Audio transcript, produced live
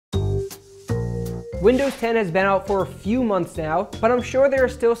Windows 10 has been out for a few months now, but I'm sure there are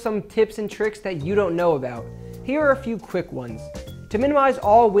still some tips and tricks that you don't know about. Here are a few quick ones. To minimize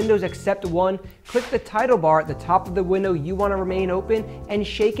all windows except one, click the title bar at the top of the window you want to remain open and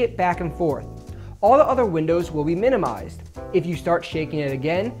shake it back and forth. All the other windows will be minimized. If you start shaking it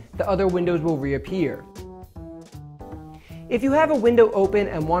again, the other windows will reappear. If you have a window open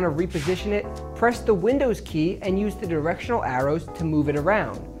and want to reposition it, press the Windows key and use the directional arrows to move it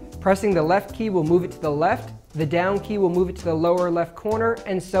around. Pressing the left key will move it to the left, the down key will move it to the lower left corner,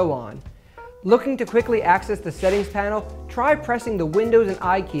 and so on. Looking to quickly access the settings panel, try pressing the Windows and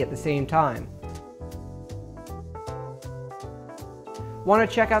I key at the same time. Want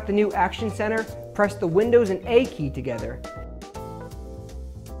to check out the new Action Center? Press the Windows and A key together.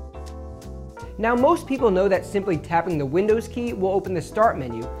 Now most people know that simply tapping the Windows key will open the Start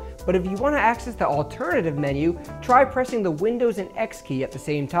menu, but if you want to access the alternative menu, try pressing the Windows and X key at the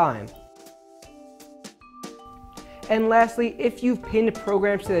same time. And lastly, if you've pinned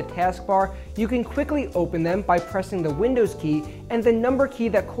programs to the taskbar, you can quickly open them by pressing the Windows key and the number key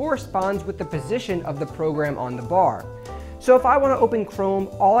that corresponds with the position of the program on the bar. So if I want to open Chrome,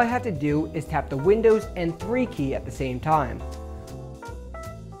 all I have to do is tap the Windows and 3 key at the same time.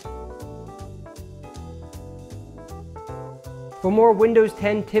 For more Windows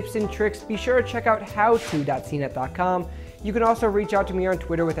 10 tips and tricks, be sure to check out howto.cnet.com. You can also reach out to me on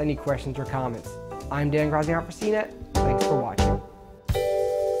Twitter with any questions or comments. I'm Dan Graziano for CNET.